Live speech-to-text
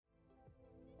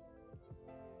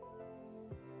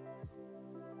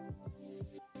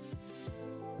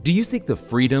Do you seek the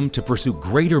freedom to pursue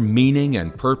greater meaning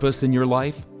and purpose in your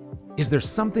life? Is there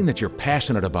something that you're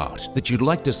passionate about that you'd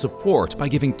like to support by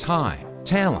giving time,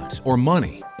 talent, or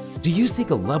money? Do you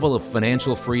seek a level of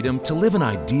financial freedom to live an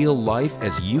ideal life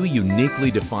as you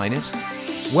uniquely define it?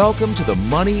 Welcome to the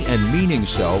Money and Meaning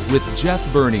Show with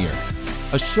Jeff Bernier,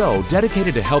 a show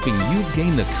dedicated to helping you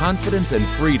gain the confidence and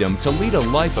freedom to lead a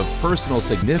life of personal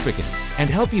significance and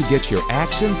help you get your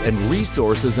actions and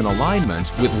resources in alignment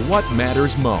with what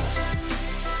matters most.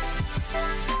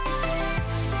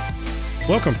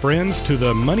 Welcome, friends, to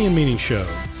the Money and Meaning Show.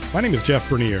 My name is Jeff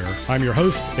Bernier. I'm your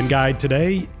host and guide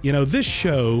today. This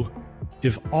show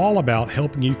is all about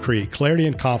helping you create clarity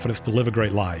and confidence to live a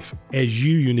great life as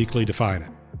you uniquely define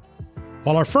it.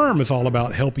 While our firm is all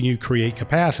about helping you create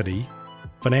capacity,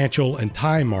 financial, and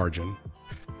time margin,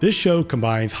 this show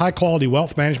combines high-quality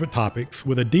wealth management topics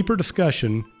with a deeper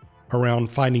discussion around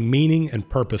finding meaning and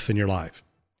purpose in your life.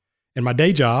 In my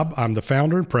day job, I'm the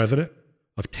founder and president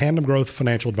of Tandem Growth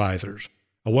Financial Advisors,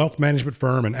 a wealth management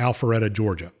firm in Alpharetta,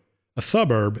 Georgia, a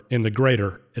suburb in the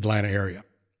greater Atlanta area.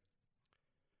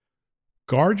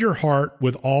 Guard your heart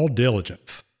with all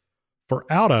diligence, for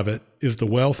out of it is the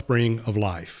wellspring of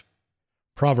life.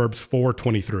 Proverbs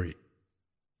 4:23.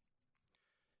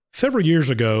 Several years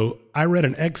ago, I read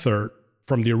an excerpt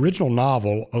from the original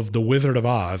novel of The Wizard of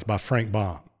Oz by Frank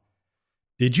Baum.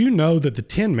 Did you know that the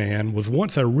Tin Man was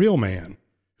once a real man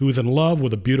who was in love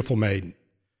with a beautiful maiden?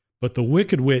 But the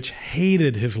Wicked Witch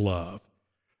hated his love.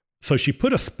 So she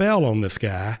put a spell on this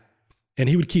guy, and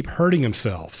he would keep hurting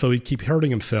himself. So he'd keep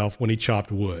hurting himself when he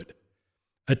chopped wood.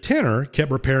 A tinner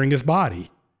kept repairing his body.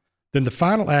 Then the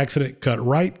final accident cut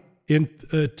right in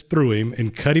through him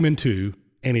and cut him in two,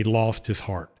 and he lost his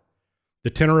heart. The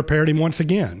tinner repaired him once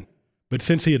again, but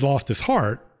since he had lost his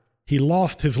heart, he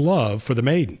lost his love for the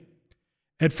maiden.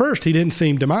 At first, he didn't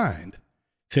seem to mind.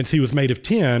 Since he was made of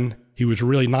tin, he was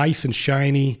really nice and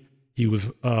shiny. He was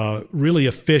really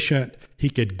efficient. He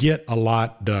could get a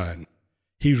lot done.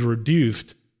 He was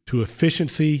reduced to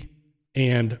efficiency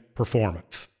and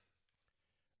performance.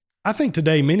 I think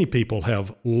today many people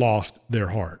have lost their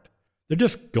heart. They're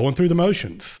just going through the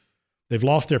motions. They've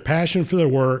lost their passion for their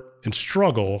work and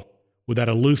struggle with that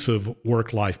elusive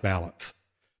work-life balance.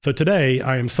 So today,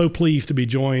 I am so pleased to be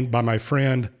joined by my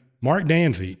friend Mark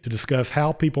Danzy to discuss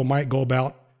how people might go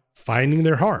about finding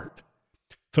their heart.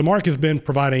 So Mark has been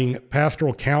providing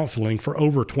pastoral counseling for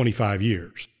over 25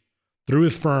 years. Through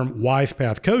his firm, Wise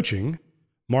Path Coaching,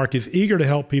 Mark is eager to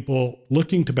help people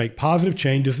looking to make positive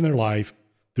changes in their life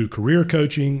through career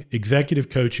coaching, executive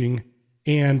coaching,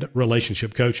 and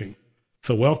relationship coaching.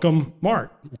 So welcome,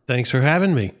 Mark. Thanks for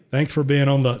having me. Thanks for being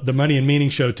on the Money and Meaning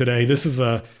Show today. This is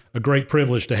a great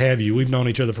privilege to have you. We've known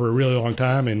each other for a really long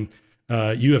time, and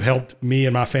you have helped me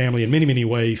and my family in many, many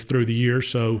ways through the years.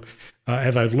 So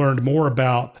as I've learned more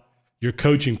about your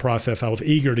coaching process, I was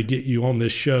eager to get you on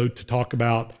this show to talk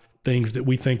about things that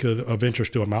we think of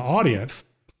interest to my audience,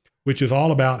 which is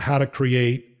all about how to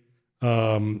create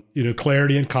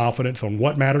clarity and confidence on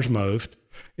what matters most.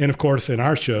 And of course, in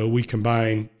our show, we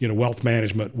combine, wealth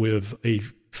management with a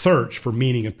search for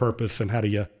meaning and purpose, and how do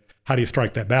you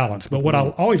strike that balance? But what I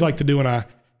always like to do when I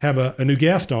have a new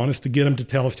guest on is to get them to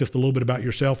tell us just a little bit about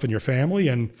yourself and your family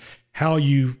and how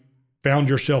you found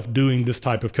yourself doing this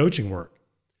type of coaching work.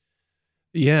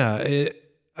 Yeah,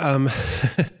 I'm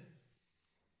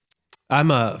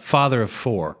a father of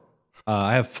four.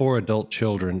 I have four adult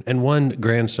children and one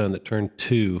grandson that turned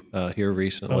 2 here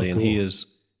recently, and cool.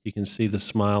 You can see the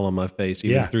smile on my face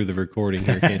even through the recording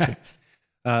here, can't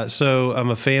you? So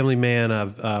I'm a family man.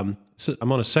 I'm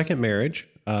on a second marriage.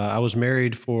 I was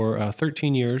married for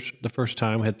 13 years the first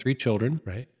time. I had 3 children.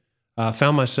 Right.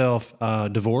 Found myself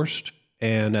divorced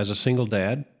and as a single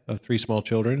dad of 3 small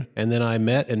children. And then I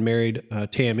met and married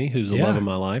Tammy, who's the love of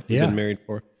my life. We've been married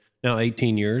for now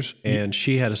 18 years, and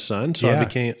she had a son. So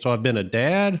I've been a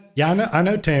dad. Yeah, I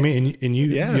know Tammy, and you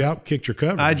outkicked your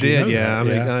coverage. I did,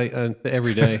 I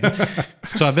every day.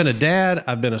 So I've been a dad,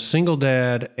 I've been a single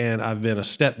dad, and I've been a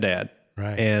stepdad.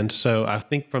 Right. And so I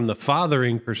think from the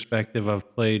fathering perspective,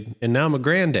 I've played, and now I'm a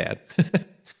granddad.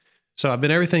 So I've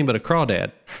been everything but a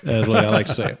crawdad, is what I like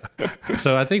to say.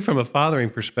 So I think from a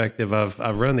fathering perspective,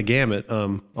 I've run the gamut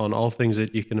on all things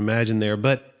that you can imagine there.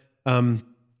 But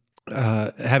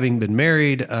having been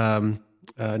married now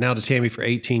to Tammy for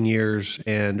 18 years,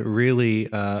 and really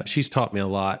she's taught me a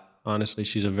lot. Honestly,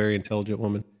 she's a very intelligent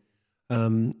woman.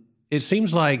 It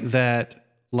seems like that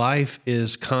life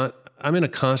is I'm in a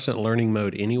constant learning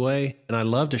mode anyway, and I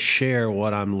love to share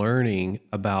what I'm learning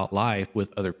about life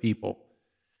with other people.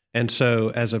 And so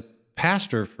as a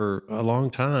pastor for a long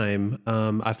time,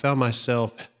 I found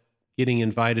myself getting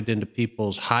invited into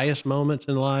people's highest moments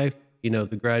in life,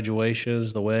 the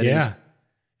graduations, the weddings,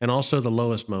 and also the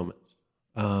lowest moments,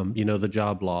 the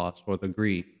job loss or the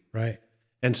grief. Right.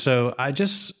 And so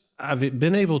I've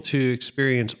been able to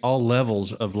experience all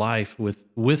levels of life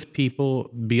with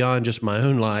people beyond just my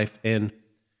own life. And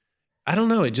I don't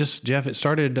know, Jeff, it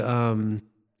started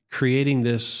creating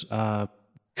this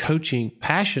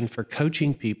passion for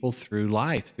coaching people through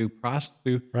life, through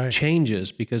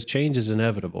changes, because change is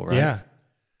inevitable, right? Yeah.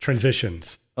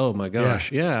 Transitions. Oh my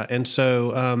gosh. Yeah. And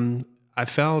so I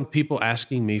found people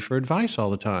asking me for advice all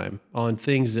the time on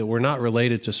things that were not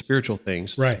related to spiritual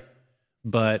things. Right.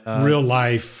 But real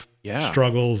life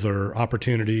struggles or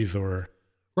opportunities or.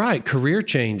 Right. Career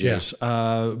changes,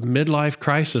 midlife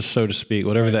crisis, so to speak,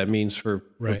 whatever that means for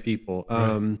people.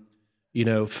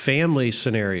 Family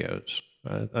scenarios.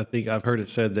 I think I've heard it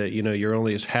said that, you're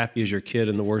only as happy as your kid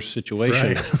in the worst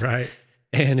situation. Right.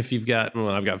 And if I've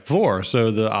got 4,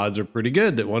 so the odds are pretty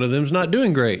good that one of them's not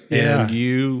doing great and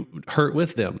you hurt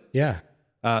with them. Yeah.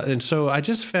 And so I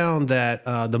just found that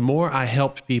the more I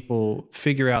helped people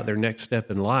figure out their next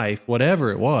step in life, whatever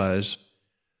it was,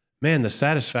 man, the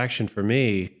satisfaction for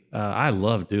me, I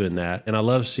love doing that. And I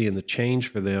love seeing the change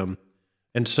for them.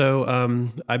 And so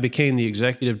I became the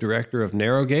executive director of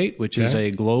Narrowgate, which is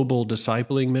a global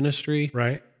discipling ministry,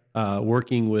 right?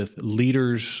 Working with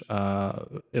leaders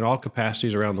in all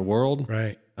capacities around the world.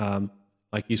 Right.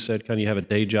 Like you said, kind of you have a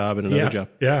day job and another job.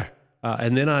 Yeah.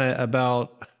 And then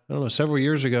several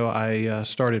years ago, I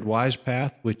started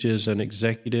WisePath, which is an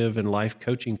executive and life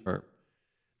coaching firm,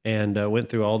 and went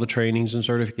through all the trainings and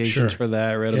certifications for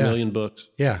that. Read a million books.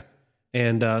 Yeah.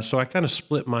 And so I kind of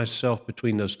split myself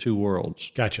between those two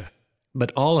worlds. Gotcha.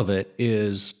 But all of it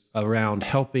is around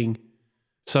helping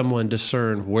someone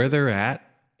discern where they're at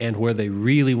and where they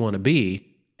really want to be,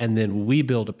 and then we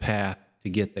build a path to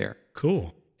get there.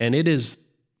 Cool. And it is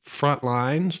front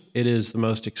lines. It is the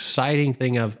most exciting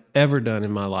thing I've ever done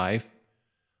in my life.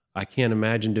 I can't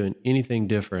imagine doing anything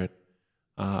different.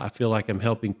 I feel like I'm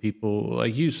helping people,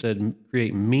 like you said,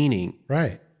 create meaning.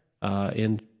 Right.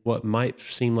 In what might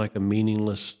seem like a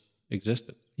meaningless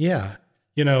existence. Yeah.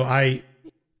 I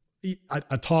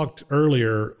talked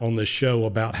earlier on this show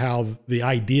about how the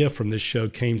idea from this show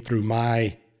came through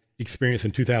my experience in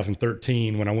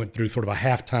 2013 when I went through sort of a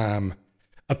halftime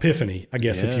epiphany, I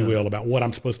guess, if you will, about what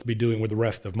I'm supposed to be doing with the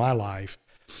rest of my life.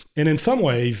 And in some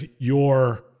ways,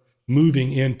 you're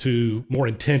moving into more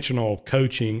intentional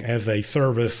coaching as a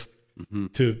service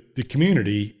to the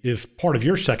community is part of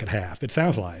your second half, it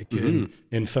sounds like,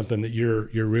 and something that you're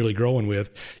really growing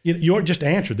with. You just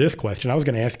answered this question. I was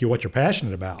going to ask you what you're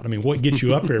passionate about. I mean, what gets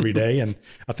you up every day? And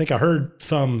I think I heard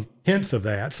some hints of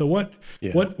that. So what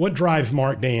drives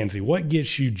Mark Danzey? What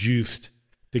gets you juiced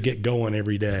to get going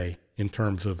every day in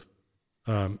terms of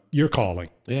your calling?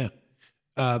 Yeah.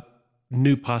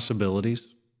 New possibilities.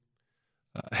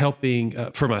 Helping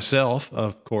for myself,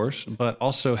 of course, but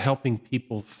also helping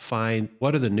people find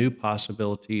what are the new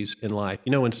possibilities in life.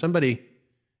 When somebody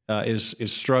is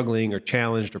struggling or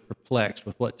challenged or perplexed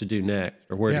with what to do next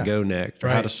or where to go next or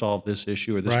how to solve this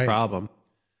issue or this problem,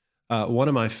 one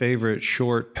of my favorite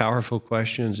short, powerful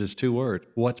questions is 2 words: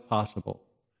 what's possible?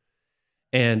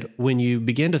 And when you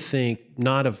begin to think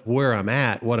not of where I'm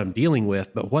at, what I'm dealing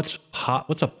with, but what's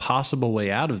a possible way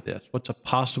out of this? What's a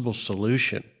possible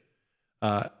solution?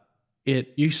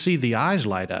 You see the eyes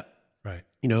light up, right?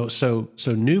 So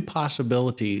new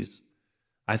possibilities,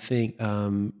 I think,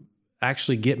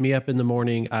 actually get me up in the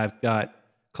morning. I've got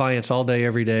clients all day,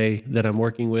 every day that I'm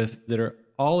working with that are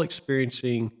all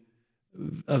experiencing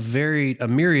a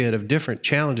myriad of different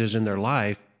challenges in their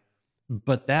life.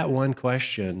 But that one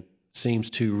question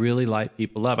seems to really light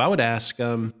people up. I would ask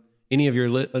any of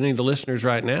the listeners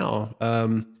right now,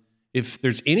 if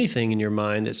there's anything in your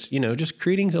mind that's, just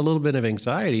creating a little bit of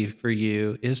anxiety for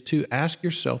you, is to ask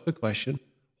yourself the question,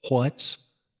 what's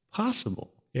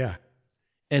possible? Yeah.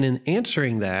 And in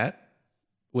answering that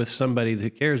with somebody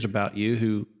that cares about you,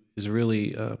 who is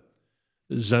really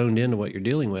zoned into what you're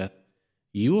dealing with,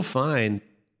 you will find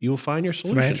your solutions.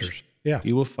 Some answers. Yeah.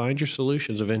 You will find your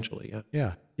solutions eventually. Yeah.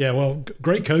 Yeah. Yeah. Well,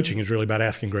 great coaching is really about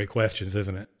asking great questions,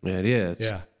 isn't it? Yeah, it is.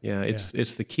 Yeah. Yeah.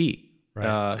 It's the key.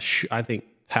 Right. I think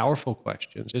powerful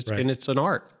questions. And it's an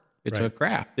art. It's a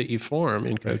craft that you form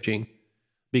in coaching,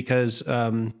 because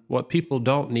what people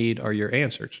don't need are your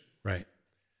answers. Right.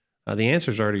 The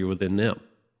answers are already within them.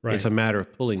 Right. It's a matter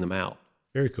of pulling them out.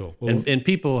 Very cool. Well, and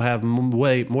people have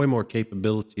way more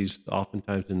capabilities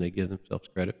oftentimes than they give themselves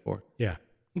credit for. Yeah.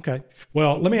 Okay.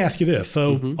 Well, let me ask you this.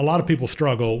 So a lot of people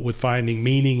struggle with finding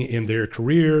meaning in their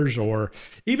careers or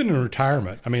even in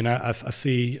retirement. I mean, I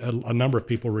see a number of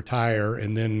people retire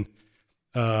and then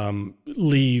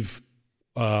leave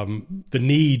the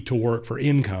need to work for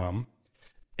income,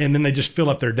 and then they just fill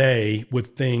up their day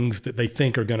with things that they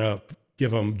think are going to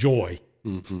give them joy.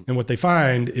 Mm-hmm. And what they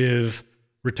find is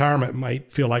retirement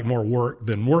might feel like more work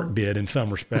than work did in some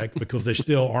respect because they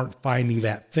still aren't finding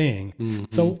that thing. Mm-hmm.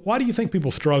 So why do you think people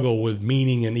struggle with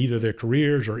meaning in either their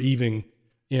careers or even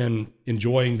in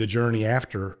enjoying the journey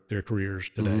after their careers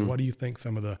today? Mm-hmm. What do you think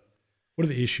what are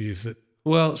the issues that?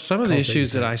 Well, some of the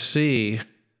issues that I see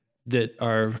that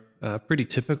are pretty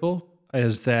typical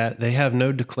is that they have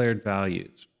no declared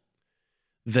values.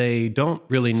 They don't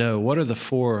really know what are the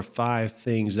 4 or 5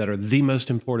 things that are the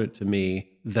most important to me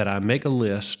that I make a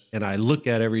list and I look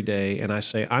at every day and I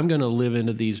say, I'm going to live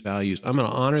into these values. I'm going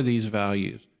to honor these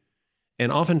values.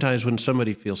 And oftentimes when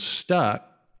somebody feels stuck,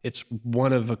 it's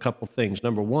one of a couple things.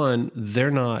 Number one, they're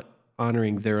not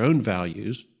honoring their own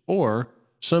values, or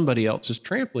somebody else is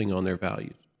trampling on their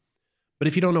values. But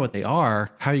if you don't know what they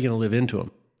are, how are you going to live into them?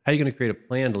 How are you going to create a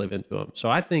plan to live into them? So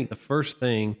I think the first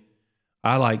thing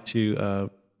I like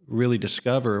to really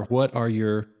discover, what are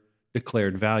your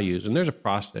declared values? And there's a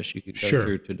process you could go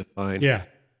through to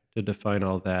define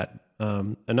all that.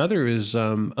 Another is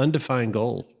undefined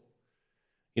goals.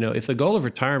 You know, if the goal of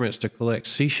retirement is to collect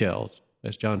seashells,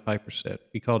 as John Piper said,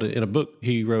 he called it in a book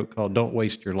he wrote called "Don't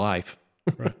Waste Your Life."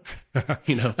 Right.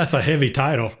 That's a heavy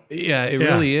title. Yeah, it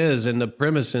really is. And the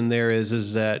premise in there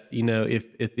is that, you know, if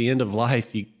at the end of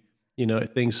life, if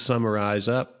things summarize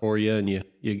up for you and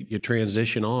you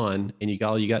transition on and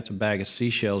all you got's a bag of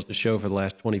seashells to show for the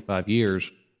last 25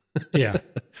 years. Yeah.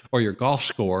 Or your golf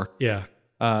score. Yeah.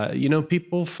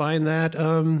 People find that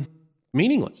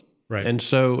meaningless. Right. And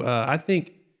so I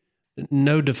think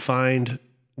no defined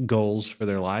goals for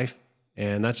their life.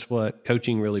 And that's what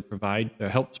coaching really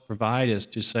helps provide, is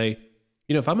to say,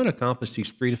 if I'm going to accomplish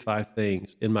these 3 to 5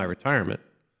 things in my retirement,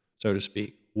 so to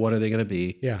speak, what are they going to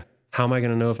be? Yeah. How am I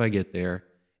going to know if I get there?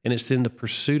 And it's in the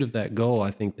pursuit of that goal,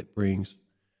 I think, that brings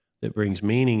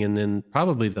meaning. And then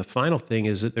probably the final thing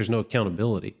is that there's no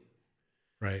accountability.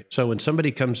 Right. So when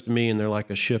somebody comes to me and they're like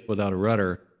a ship without a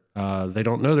rudder, they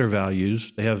don't know their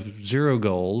values. They have 0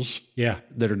 goals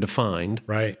that are defined.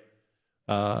 Right.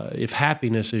 If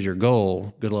happiness is your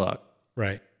goal, good luck.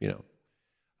 Right.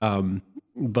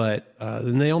 But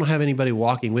then they don't have anybody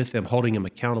walking with them, holding them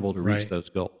accountable to reach those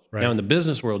goals. Right. Now, in the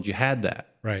business world, you had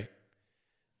that. Right.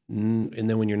 And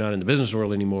then when you're not in the business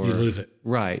world anymore, you lose it.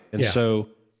 Right. And so,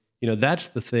 that's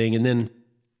the thing. And then,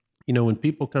 when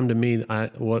people come to me,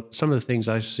 some of the things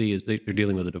I see is they're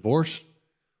dealing with a divorce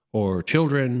or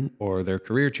children or their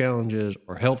career challenges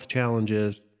or health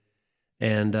challenges.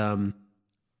 And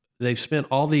they've spent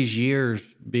all these years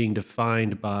being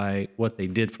defined by what they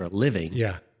did for a living.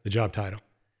 Yeah, the job title.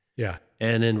 Yeah.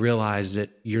 And then realize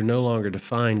that you're no longer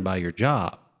defined by your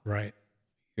job. Right.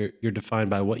 You're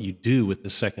defined by what you do with the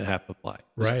second half of life.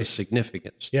 It's the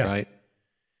significance, right?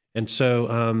 And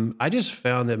so I just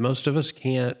found that most of us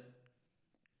can't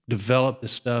develop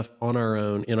this stuff on our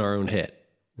own, in our own head.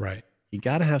 Right. You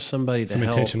got to have somebody to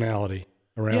help. Some intentionality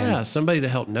around it. Yeah, somebody to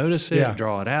help notice it,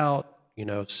 draw it out,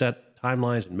 set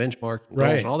timelines and benchmarks and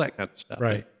goals and all that kind of stuff.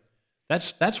 Right.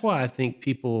 And that's why I think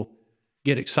people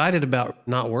get excited about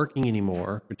not working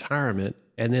anymore, retirement,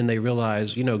 and then they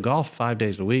realize, golf 5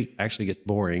 days a week actually gets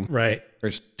boring. Right.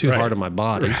 It's too hard on my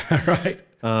body. Right.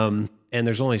 And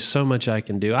there's only so much I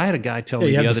can do. I had a guy tell me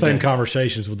the the other day. You have the same day,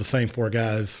 conversations with the same 4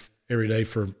 guys every day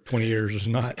for 20 years. It's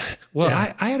not. Well,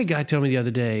 I had a guy tell me the other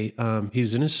day,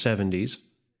 he's in his 70s.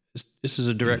 This is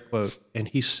a direct quote. And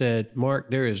he said,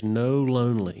 Mark, there is no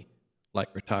lonely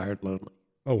like retired lonely.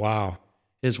 Oh, wow.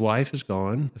 His wife is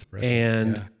gone. That's impressive.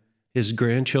 And his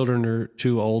grandchildren are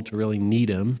too old to really need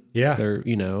him. Yeah. They're,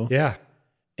 Yeah.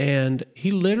 And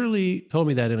he literally told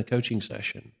me that in a coaching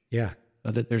session. Yeah.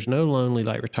 That there's no lonely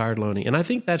like retired lonely. And I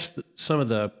think that's some of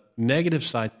the negative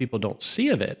side people don't see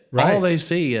of it. Right. All they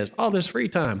see is, this free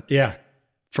time. Yeah.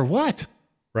 For what?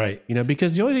 Right.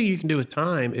 Because the only thing you can do with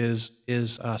time is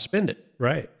spend it.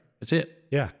 Right. That's it.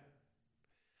 Yeah.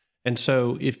 And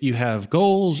so if you have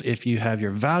goals, if you have your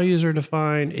values are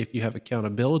defined, if you have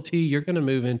accountability, you're going to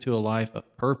move into a life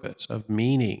of purpose, of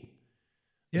meaning,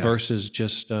 versus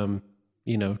just, kind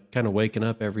of waking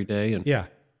up every day. And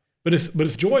but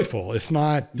it's joyful. It's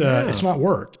not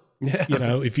work. Yeah.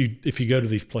 If you go to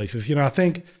these places, I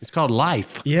think it's called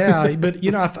life. Yeah. But,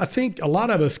 I think a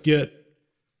lot of us get,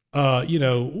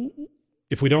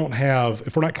 if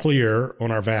we're not clear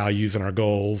on our values and our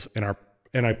goals and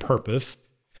our purpose,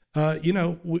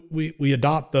 we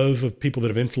adopt those of people that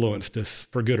have influenced us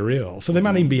for good or ill. So they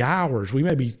might even be ours. We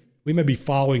may be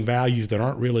following values that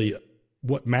aren't really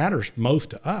what matters most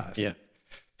to us. Yeah.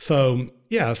 So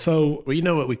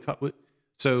well, what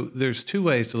So there's two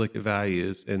ways to look at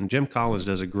values, and Jim Collins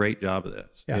does a great job of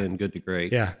this in Good to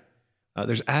Great. Yeah.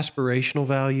 There's aspirational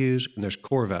values and there's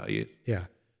core values. Yeah.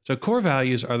 So core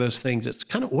values are those things that's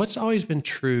kind of what's always been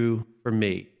true for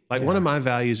me. Like one of my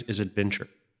values is adventure.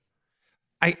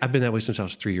 I've been that way since I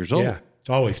was 3 years old. Yeah,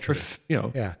 it's always true.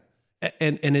 Yeah.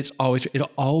 And it'll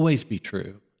always be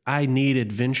true. I need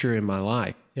adventure in my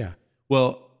life. Yeah.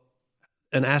 Well,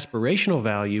 an aspirational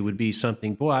value would be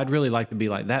something, boy, I'd really like to be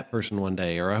like that person one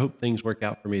day, or I hope things work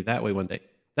out for me that way one day.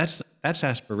 That's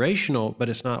aspirational, but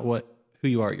it's not who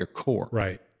you are at your core.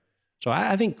 Right. So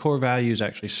I think core values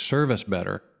actually serve us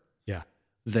better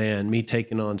than me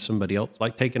taking on somebody else,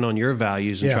 like taking on your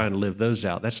values and trying to live those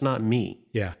out. That's not me.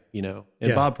 Yeah.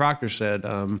 And Bob Proctor said, if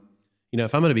I'm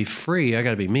going to be free, I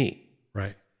got to be me.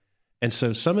 Right. And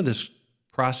so some of this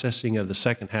processing of the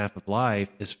second half of life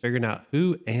is figuring out,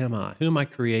 who am I? Who am I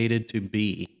created to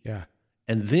be? Yeah.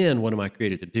 And then what am I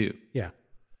created to do? Yeah.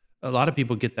 A lot of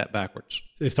people get that backwards.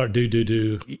 They start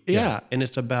do. Yeah. And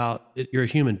it's about, you're a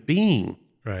human being.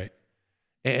 Right.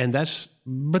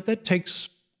 But that takes,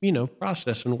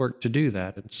 process and work to do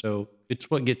that. And so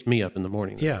it's what gets me up in the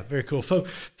morning. Yeah. Very cool. So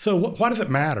why does it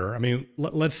matter? I mean,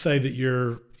 let's say that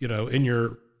you're, in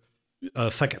your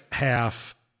second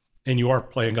half and you are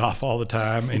playing golf all the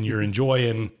time and you're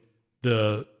enjoying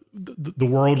the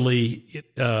worldly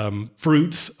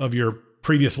fruits of your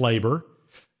previous labor,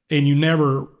 and you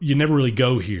never really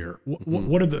go here.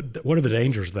 What are the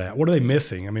dangers of that? What are they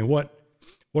missing? I mean, what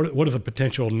is a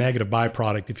potential negative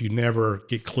byproduct if you never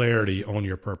get clarity on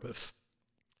your purpose?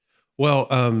 Well,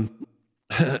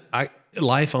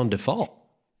 life on default.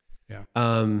 Yeah.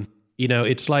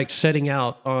 It's like setting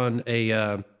out on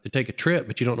to take a trip,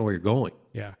 but you don't know where you're going.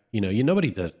 Yeah.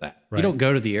 Nobody does that. Right. You don't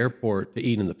go to the airport to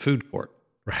eat in the food court.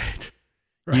 Right.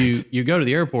 You go to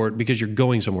the airport because you're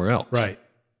going somewhere else. Right.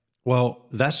 Well,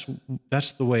 that's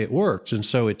the way it works. And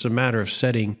so it's a matter of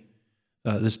setting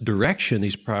this direction,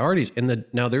 these priorities. And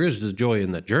now there is the joy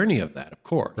in the journey of that, of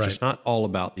course. Right. It's not all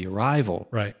about the arrival.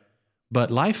 Right.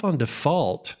 But life on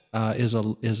default is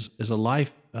a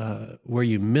life where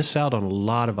you miss out on a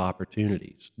lot of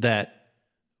opportunities that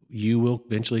you will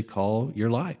eventually call your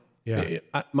life. Yeah.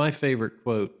 My favorite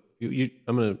quote. We're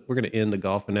gonna end the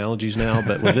golf analogies now,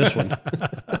 but with this one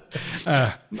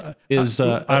is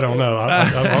I don't know.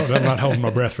 I'm not holding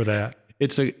my breath for that.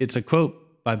 It's a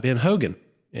quote by Ben Hogan,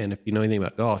 and if you know anything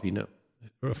about golf, you know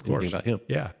of course about him.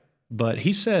 Yeah. But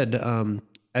he said,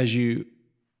 as you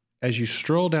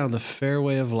stroll down the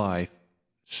fairway of life,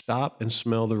 stop and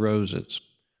smell the roses,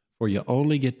 for you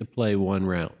only get to play one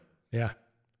round. Yeah,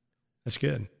 that's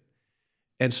good.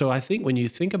 And so I think when you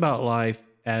think about life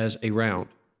as a round,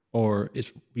 or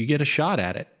you get a shot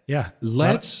at it. Yeah.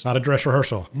 Let's not a dress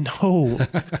rehearsal. No.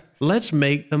 Let's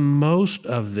make the most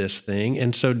of this thing.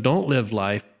 And so don't live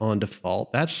life on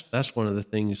default. That's one of the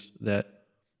things that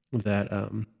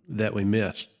we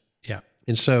miss. Yeah.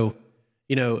 And so,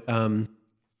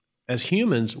 as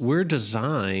humans, we're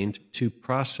designed to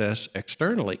process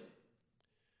externally.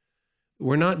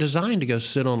 We're not designed to go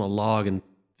sit on a log and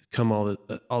come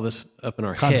all this up in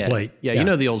our Contemplate. head. Yeah, you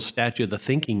know the old statue of the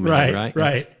thinking man, right?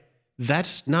 Right.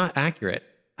 That's not accurate.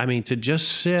 I mean, to just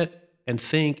sit and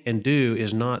think and do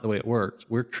is not the way it works.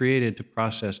 We're created to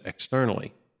process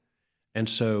externally. And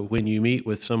so when you meet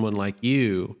with someone like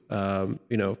you,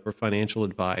 for financial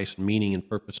advice, meaning and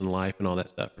purpose in life and all that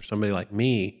stuff, or somebody like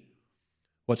me,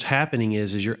 what's happening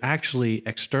is you're actually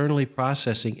externally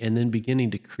processing and then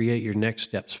beginning to create your next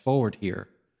steps forward here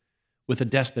with a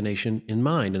destination in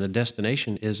mind. And a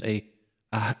destination is a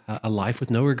life with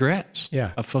no regrets.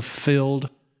 Yeah. A fulfilled,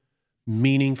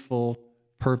 meaningful,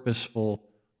 purposeful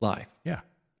life. Yeah.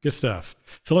 Good stuff.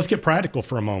 So let's get practical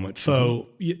for a moment. So,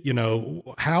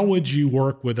 how would you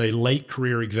work with a late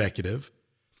career executive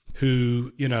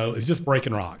who, is just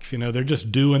breaking rocks? They're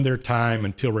just doing their time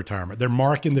until retirement. They're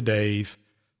marking the days.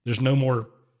 There's no more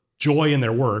joy in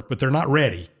their work, but they're not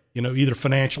ready, either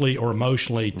financially or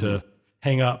emotionally to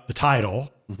hang up the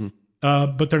title.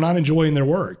 But they're not enjoying their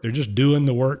work. They're just doing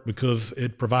the work because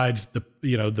it provides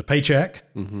the paycheck,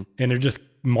 and they're just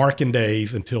marking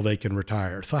days until they can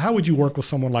retire. So how would you work with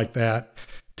someone like that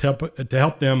to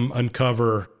help them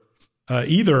uncover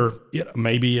either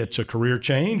maybe it's a career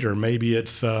change, or maybe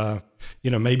it's the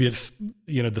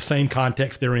same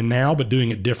context they're in now but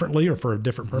doing it differently or for a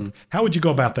different purpose? How would you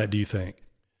go about that, do you think?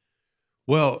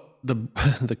 Well,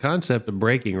 the concept of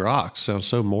breaking rocks sounds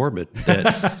so morbid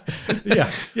that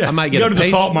yeah. I might get go to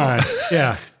the salt mine.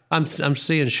 Yeah. I'm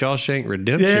seeing Shawshank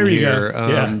Redemption here,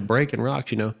 breaking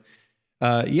rocks,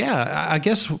 I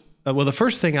guess, the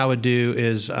first thing I would do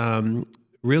is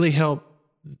really help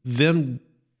them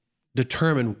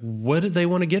determine what do they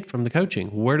want to get from the coaching?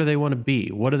 Where do they want to be?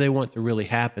 What do they want to really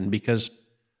happen? Because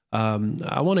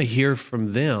I want to hear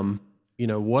from them,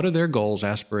 what are their goals,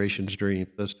 aspirations, dreams,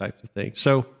 those types of things.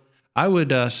 So I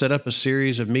would set up a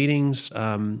series of meetings.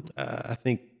 I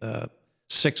think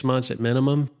 6 months at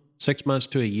minimum. 6 months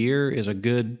to a year is a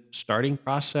good starting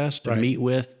process to meet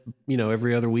with,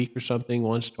 every other week or something,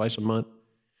 once, twice a month,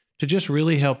 to just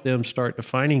really help them start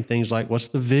defining things like, what's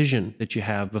the vision that you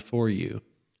have before you?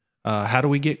 How do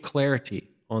we get clarity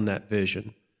on that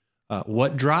vision?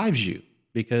 What drives you?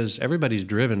 Because everybody's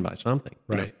driven by something.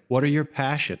 Right. What are your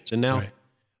passions? And now,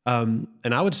 and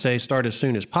I would say start as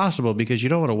soon as possible, because you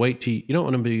don't want to wait till you don't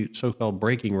want to be so-called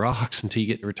breaking rocks until you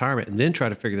get to retirement and then try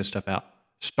to figure this stuff out.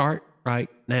 Start right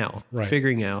now,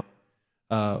 figuring out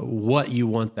what you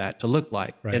want that to look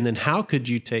like. Right. And then how could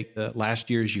you take the last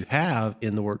years you have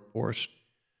in the workforce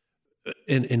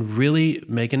and really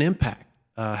make an impact?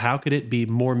 How could it be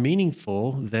more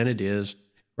meaningful than it is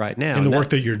right now? In the work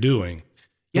that you're doing.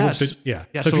 Yes. So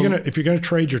if you're gonna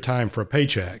trade your time for a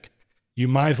paycheck, you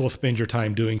might as well spend your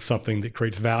time doing something that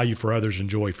creates value for others and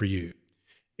joy for you.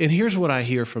 And here's what I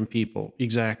hear from people,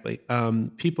 exactly.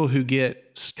 People who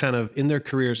get kind of in their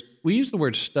careers, we use the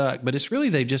word stuck, but it's really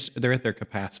they're at their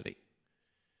capacity.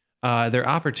 Their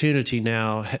opportunity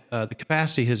now, the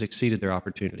capacity has exceeded their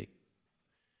opportunity.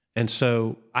 And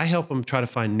so I help them try to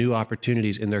find new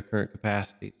opportunities in their current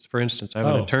capacities. For instance, I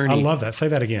have an attorney. I love that. Say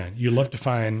that again. You love to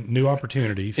find new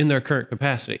opportunities in their current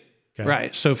capacity. Okay.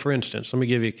 Right. So for instance, let me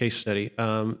give you a case study.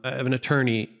 I have an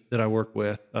attorney that I work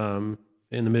with in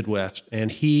the Midwest,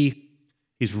 and he's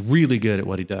really good at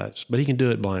what he does, but he can do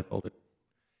it blindfolded.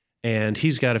 And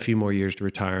he's got a few more years to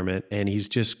retirement, and he's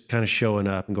just kind of showing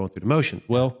up and going through the motions.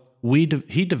 Well, he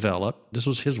developed, this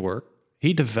was his work,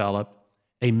 he developed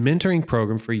a mentoring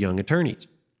program for young attorneys.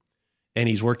 And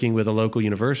he's working with a local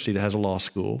university that has a law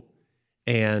school.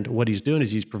 And what he's doing is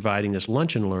he's providing this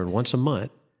lunch and learn once a month.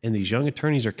 And these young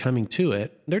attorneys are coming to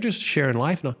it. They're just sharing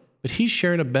life now, but he's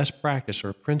sharing a best practice or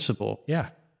a principle. Yeah.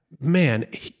 Man,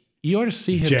 you ought to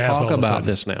see him talk about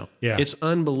this now. Yeah. It's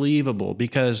unbelievable,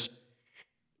 because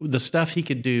the stuff he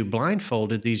could do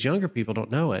blindfolded, these younger people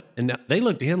don't know it. And they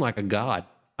look to him like a god.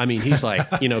 I mean, he's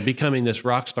like, becoming this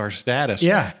rock star status.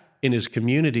 Yeah. In his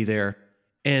community there.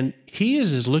 And he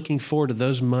is looking forward to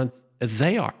those months as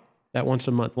they are, that once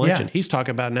a month luncheon. Yeah. He's talking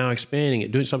about now expanding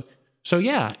it, doing something. So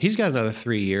yeah, he's got another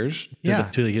 3 years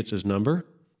till he hits his number,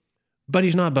 but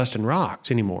he's not busting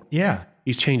rocks anymore. Yeah.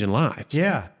 He's changing lives.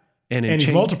 Yeah. And he's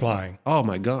multiplying. Oh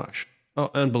my gosh. Oh,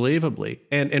 unbelievably.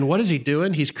 And what is he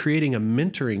doing? He's creating a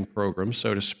mentoring program,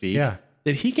 so to speak,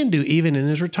 that he can do even in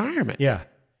his retirement. Yeah.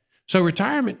 So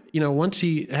retirement, once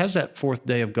he has that 4th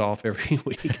day of golf every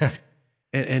week,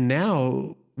 and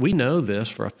now we know this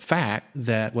for a fact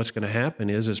that what's going to happen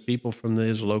is people from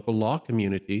his local law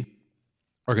community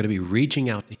are going to be reaching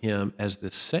out to him as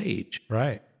this sage,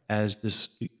 right? As this,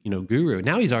 guru.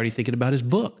 Now he's already thinking about his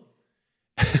book.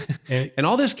 And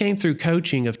all this came through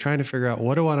coaching of trying to figure out,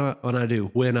 what do I want to do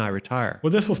when I retire?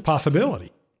 Well, this was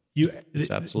possibility. It's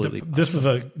absolutely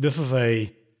possible. This is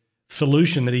a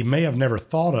solution that he may have never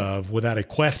thought of without a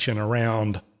question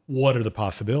around what are the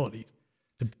possibilities.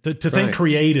 To think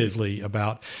creatively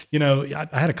about, I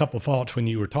had a couple of thoughts when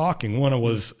you were talking. One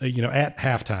was, at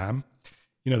halftime,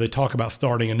 they talk about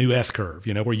starting a new S-curve,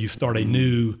 where you start a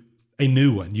new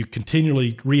one. You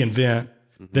continually reinvent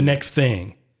the next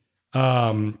thing.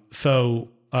 So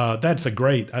that's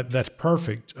that's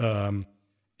perfect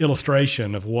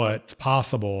illustration of what's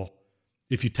possible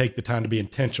if you take the time to be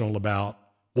intentional about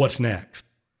what's next.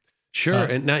 Sure.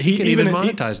 And now he can even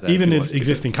monetize that. Even in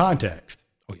existing context.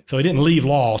 Oh, yeah. So he didn't leave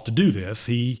law to do this.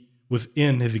 He was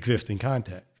in his existing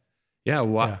context. Yeah.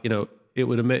 It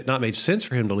would have not made sense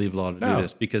for him to leave law to do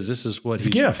this, because this is what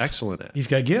he's excellent at. He's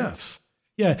got gifts.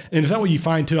 Yeah. And is that what you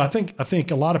find too? I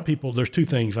think a lot of people, there's two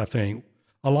things I think.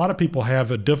 A lot of people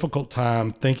have a difficult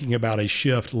time thinking about a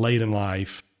shift late in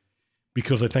life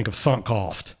because they think of sunk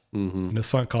cost. Mm-hmm. And the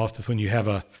sunk cost is when you have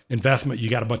a investment, you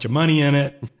got a bunch of money in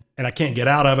it, and I can't get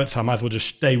out of it, so I might as well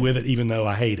just stay with it even though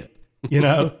I hate it,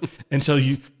 And so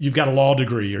you've got a law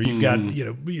degree, or you've got,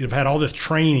 you've had all this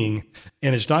training,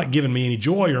 and it's not giving me any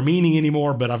joy or meaning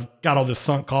anymore, but I've got all this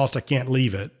sunk cost, I can't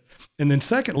leave it. And then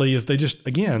secondly is they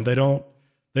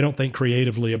don't think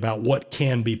creatively about what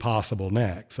can be possible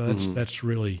next. So that's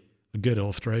really a good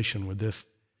illustration with this.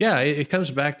 Yeah, it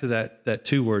comes back to that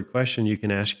 2-word question you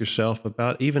can ask yourself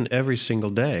about even every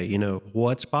single day.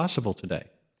 What's possible today?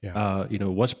 Yeah.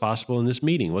 What's possible in this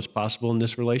meeting? What's possible in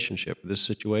this relationship, this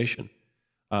situation?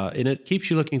 And it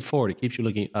keeps you looking forward. It keeps you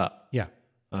looking up. Yeah.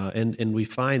 And we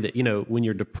find that, when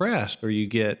you're depressed or you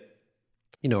get,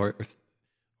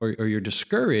 or you're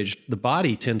discouraged, the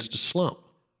body tends to slump,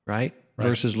 right?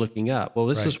 Versus looking up. Well,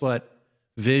 this is what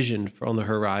vision on the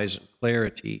horizon,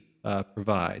 clarity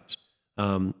provides.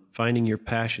 Finding your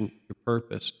passion, your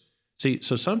purpose. See,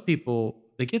 so some people,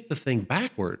 they get the thing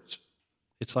backwards.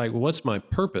 It's like, well, what's my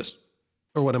purpose?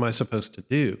 Or what am I supposed to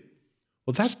do?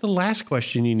 Well, that's the last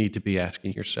question you need to be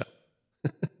asking yourself.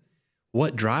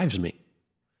 What drives me?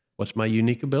 What's my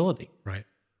unique ability? Right.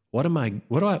 What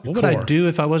would I do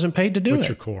if I wasn't paid to do it? What's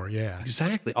your core? Yeah.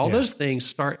 Exactly. All those things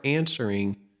start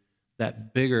answering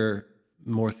that bigger,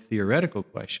 more theoretical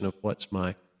question of what's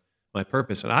my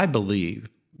purpose. And I believe,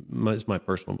 it's my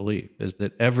personal belief, is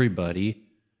that everybody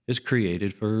is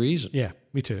created for a reason. Yeah,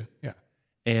 me too. Yeah.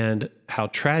 And how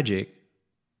tragic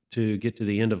to get to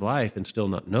the end of life and still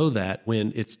not know that,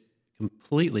 when it's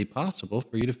completely possible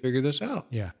for you to figure this out.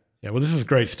 Yeah. Yeah. Well, this is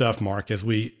great stuff, Mark, this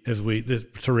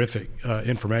terrific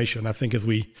information. I think as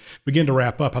we begin to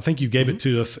wrap up, I think you gave it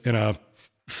to us in a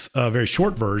very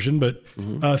short version, but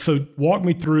so walk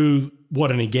me through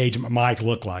what an engagement might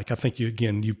look like. I think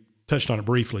you touched on it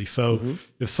briefly. So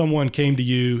if someone came to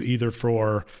you either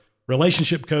for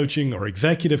relationship coaching or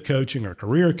executive coaching or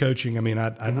career coaching, I mean,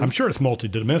 I'm sure it's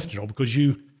multidimensional because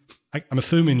I'm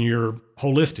assuming you're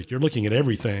holistic. You're looking at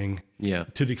everything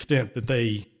to the extent that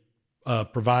they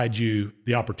provide you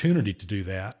the opportunity to do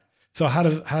that. So how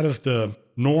does the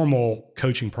normal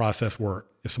coaching process work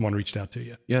if someone reached out to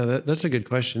you? Yeah, that's a good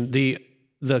question.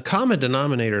 The common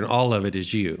denominator in all of it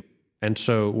is you. And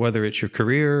so whether it's your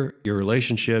career, your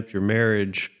relationships, your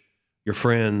marriage, your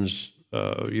friends,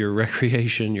 your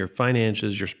recreation, your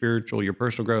finances, your spiritual, your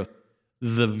personal growth,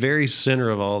 the very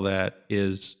center of all that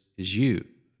is you,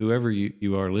 whoever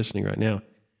you are listening right now.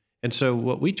 And so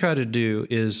what we try to do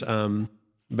is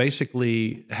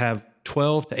basically have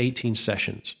 12 to 18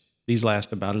 sessions. These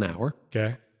last about an hour.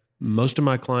 Okay. Most of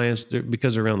my clients,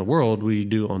 because they're around the world, we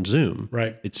do on Zoom.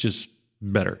 Right. It's just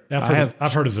better.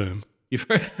 I've heard of Zoom. You've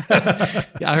heard?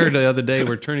 I heard the other day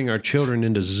we're turning our children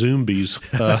into zombies.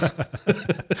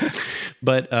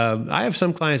 But I have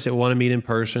some clients that want to meet in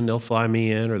person. They'll fly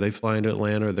me in, or they fly into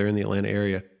Atlanta, or they're in the Atlanta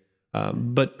area.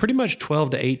 But pretty much 12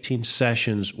 to 18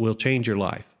 sessions will change your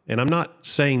life. And I'm not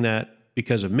saying that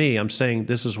because of me. I'm saying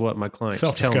this is what my clients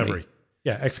tell me. Self-discovery.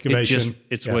 Yeah, excavation.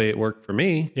 It's the way it worked for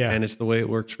me, and it's the way it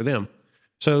works for them.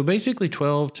 So basically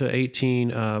 12 to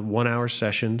 18 one-hour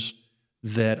sessions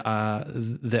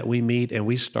that we meet, and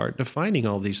we start defining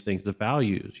all these things, the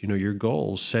values, your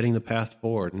goals, setting the path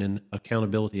forward, and then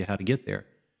accountability of how to get there.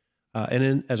 And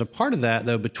then as a part of that,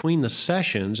 though, between the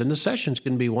sessions, and the sessions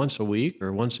can be once a week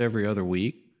or once every other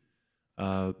week,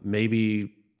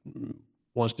 maybe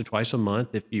once to twice a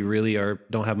month if you really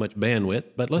don't have much bandwidth,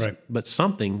 but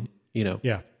something,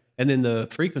 Yeah. And then the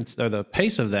frequency or the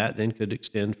pace of that then could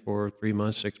extend for 3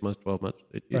 months, 6 months, 12 months,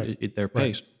 their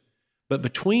pace. Right. But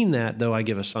between that, though, I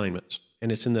give assignments,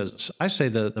 and it's in those. I say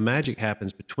the magic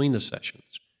happens between the sessions.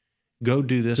 Go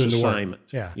do this assignment.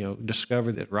 Yeah.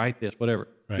 Discover this, write this, whatever.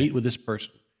 Right. Meet with this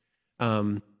person,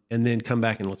 and then come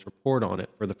back and let's report on it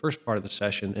for the first part of the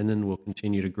session, and then we'll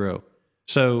continue to grow.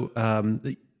 So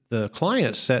the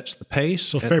client sets the pace.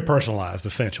 So it's very personalized,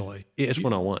 essentially. It's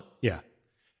one-on-one. Yeah.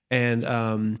 And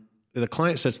the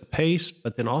client sets the pace,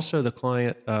 but then also the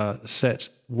client sets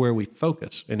where we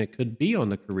focus. And it could be on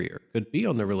the career, it could be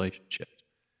on the relationships.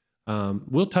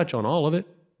 We'll touch on all of it,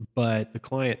 but the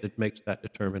client that makes that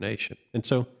determination. And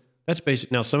so that's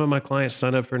basic. Now, some of my clients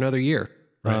sign up for another year.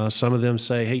 Right. Some of them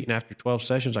say, hey, after 12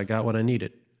 sessions, I got what I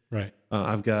needed. Right.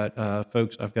 I've got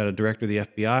I've got a director of the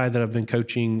FBI that I've been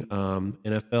coaching,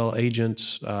 NFL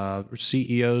agents,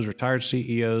 CEOs, retired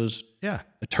CEOs,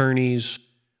 attorneys,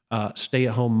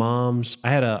 stay-at-home moms. I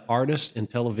had an artist in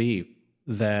Tel Aviv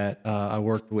that I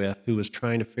worked with who was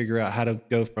trying to figure out how to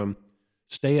go from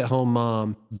stay-at-home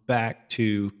mom back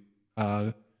to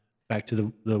the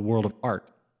world of art.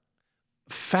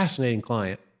 Fascinating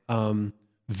client.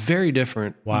 Very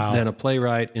different than a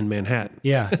playwright in Manhattan.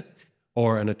 Yeah.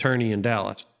 Or an attorney in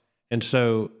Dallas. And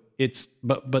so it's,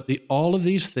 but all of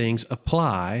these things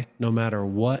apply no matter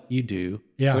what you do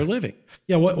for a living.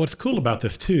 Yeah. What's cool about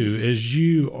this too is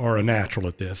you are a natural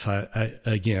at this.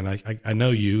 I know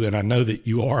you, and I know that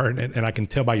you are, and I can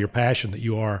tell by your passion that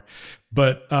you are,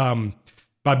 but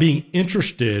by being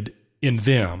interested in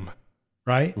them,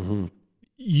 right? Mm-hmm.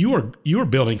 You are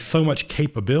building so much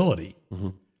capability. Mm-hmm.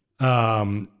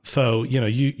 So,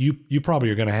 you probably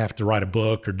are going to have to write a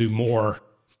book or do more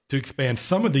to expand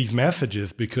some of these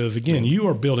messages, because again, you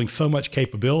are building so much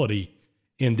capability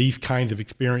in these kinds of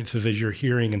experiences as you're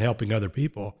hearing and helping other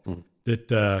people that,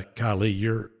 golly,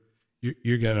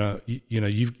 you've got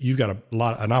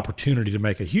an opportunity to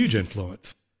make a huge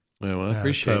influence Well, I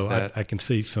appreciate that. I can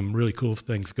see some really cool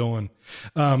things going.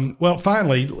 Well,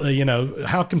 finally,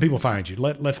 how can people find you?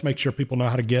 Let's make sure people know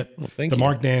how to get to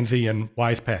Mark Danzi and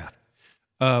Wise Path.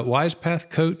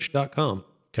 WisePathCoach.com.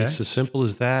 Okay. It's as simple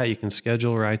as that. You can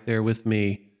schedule right there with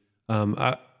me.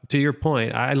 To your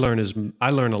point, I learn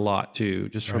a lot too,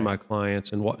 just from my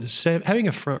clients, and having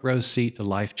a front row seat to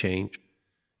life change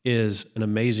is an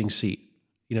amazing seat.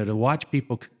 To watch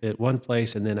people at one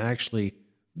place and then actually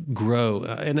grow.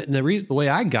 And the way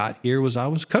I got here was I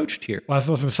was coached here. Well, I was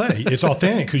supposed to say, it's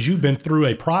authentic because you've been through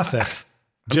a process.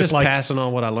 just like passing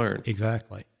on what I learned.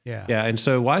 Exactly. Yeah. Yeah. And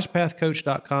so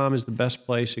wisepathcoach.com is the best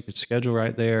place. You could schedule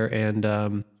right there.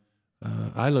 And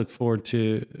I look forward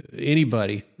to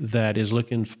anybody that is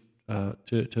looking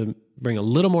to bring a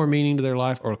little more meaning to their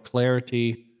life or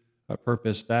clarity,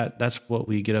 purpose. That's what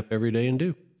we get up every day and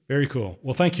do. Very cool.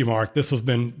 Well, thank you, Mark. This has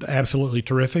been absolutely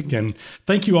terrific. And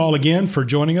thank you all again for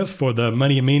joining us for the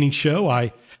Money and Meaning Show.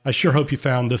 I sure hope you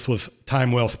found this was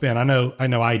time well spent. I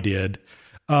know I did.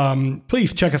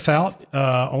 Please check us out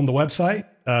on the website,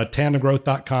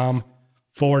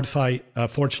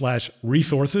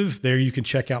 tandemgrowth.com/resources. There you can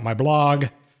check out my blog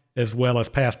as well as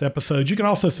past episodes. You can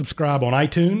also subscribe on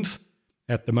iTunes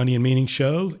at the Money and Meaning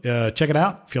Show. Check it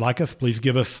out. If you like us, please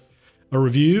give us a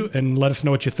review and let us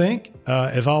know what you think.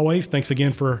 As always, thanks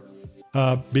again for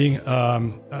being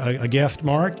a guest,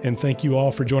 Mark, and thank you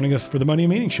all for joining us for the Money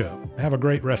and Meaning Show. Have a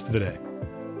great rest of the day.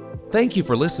 Thank you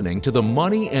for listening to the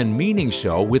Money and Meaning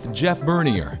Show with Jeff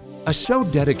Bernier, a show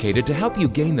dedicated to help you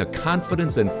gain the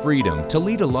confidence and freedom to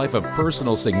lead a life of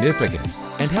personal significance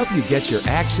and help you get your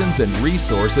actions and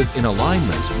resources in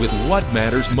alignment with what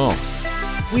matters most.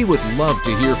 We would love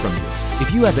to hear from you.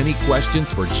 If you have any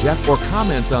questions for Jeff or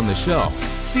comments on the show,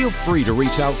 feel free to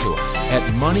reach out to us at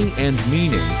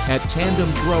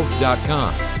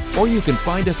moneyandmeaning@tandemgrowth.com, or you can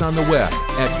find us on the web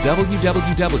at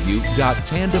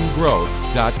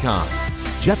www.tandemgrowth.com.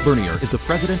 Jeff Bernier is the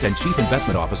President and Chief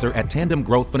Investment Officer at Tandem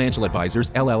Growth Financial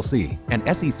Advisors, LLC, an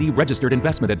SEC-registered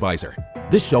investment advisor.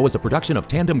 This show is a production of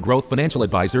Tandem Growth Financial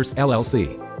Advisors,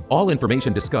 LLC. All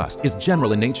information discussed is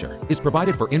general in nature, is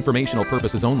provided for informational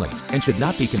purposes only, and should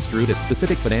not be construed as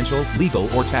specific financial, legal,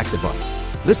 or tax advice.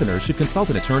 Listeners should consult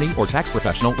an attorney or tax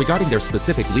professional regarding their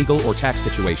specific legal or tax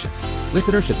situation.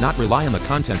 Listeners should not rely on the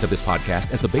content of this podcast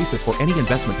as the basis for any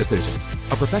investment decisions.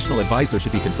 A professional advisor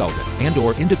should be consulted,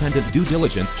 and/or independent due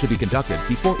diligence should be conducted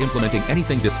before implementing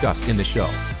anything discussed in this show.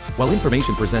 While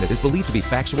information presented is believed to be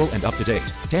factual and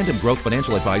up-to-date, Tandem Growth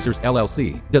Financial Advisors,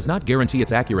 LLC, does not guarantee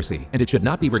its accuracy, and it should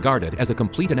not be regarded as a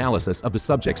complete analysis of the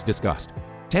subjects discussed.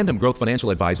 Tandem Growth Financial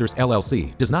Advisors,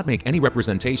 LLC, does not make any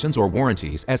representations or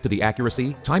warranties as to the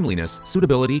accuracy, timeliness,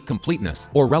 suitability, completeness,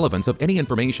 or relevance of any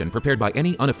information prepared by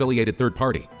any unaffiliated third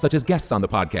party, such as guests on the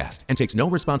podcast, and takes no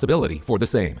responsibility for the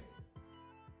same.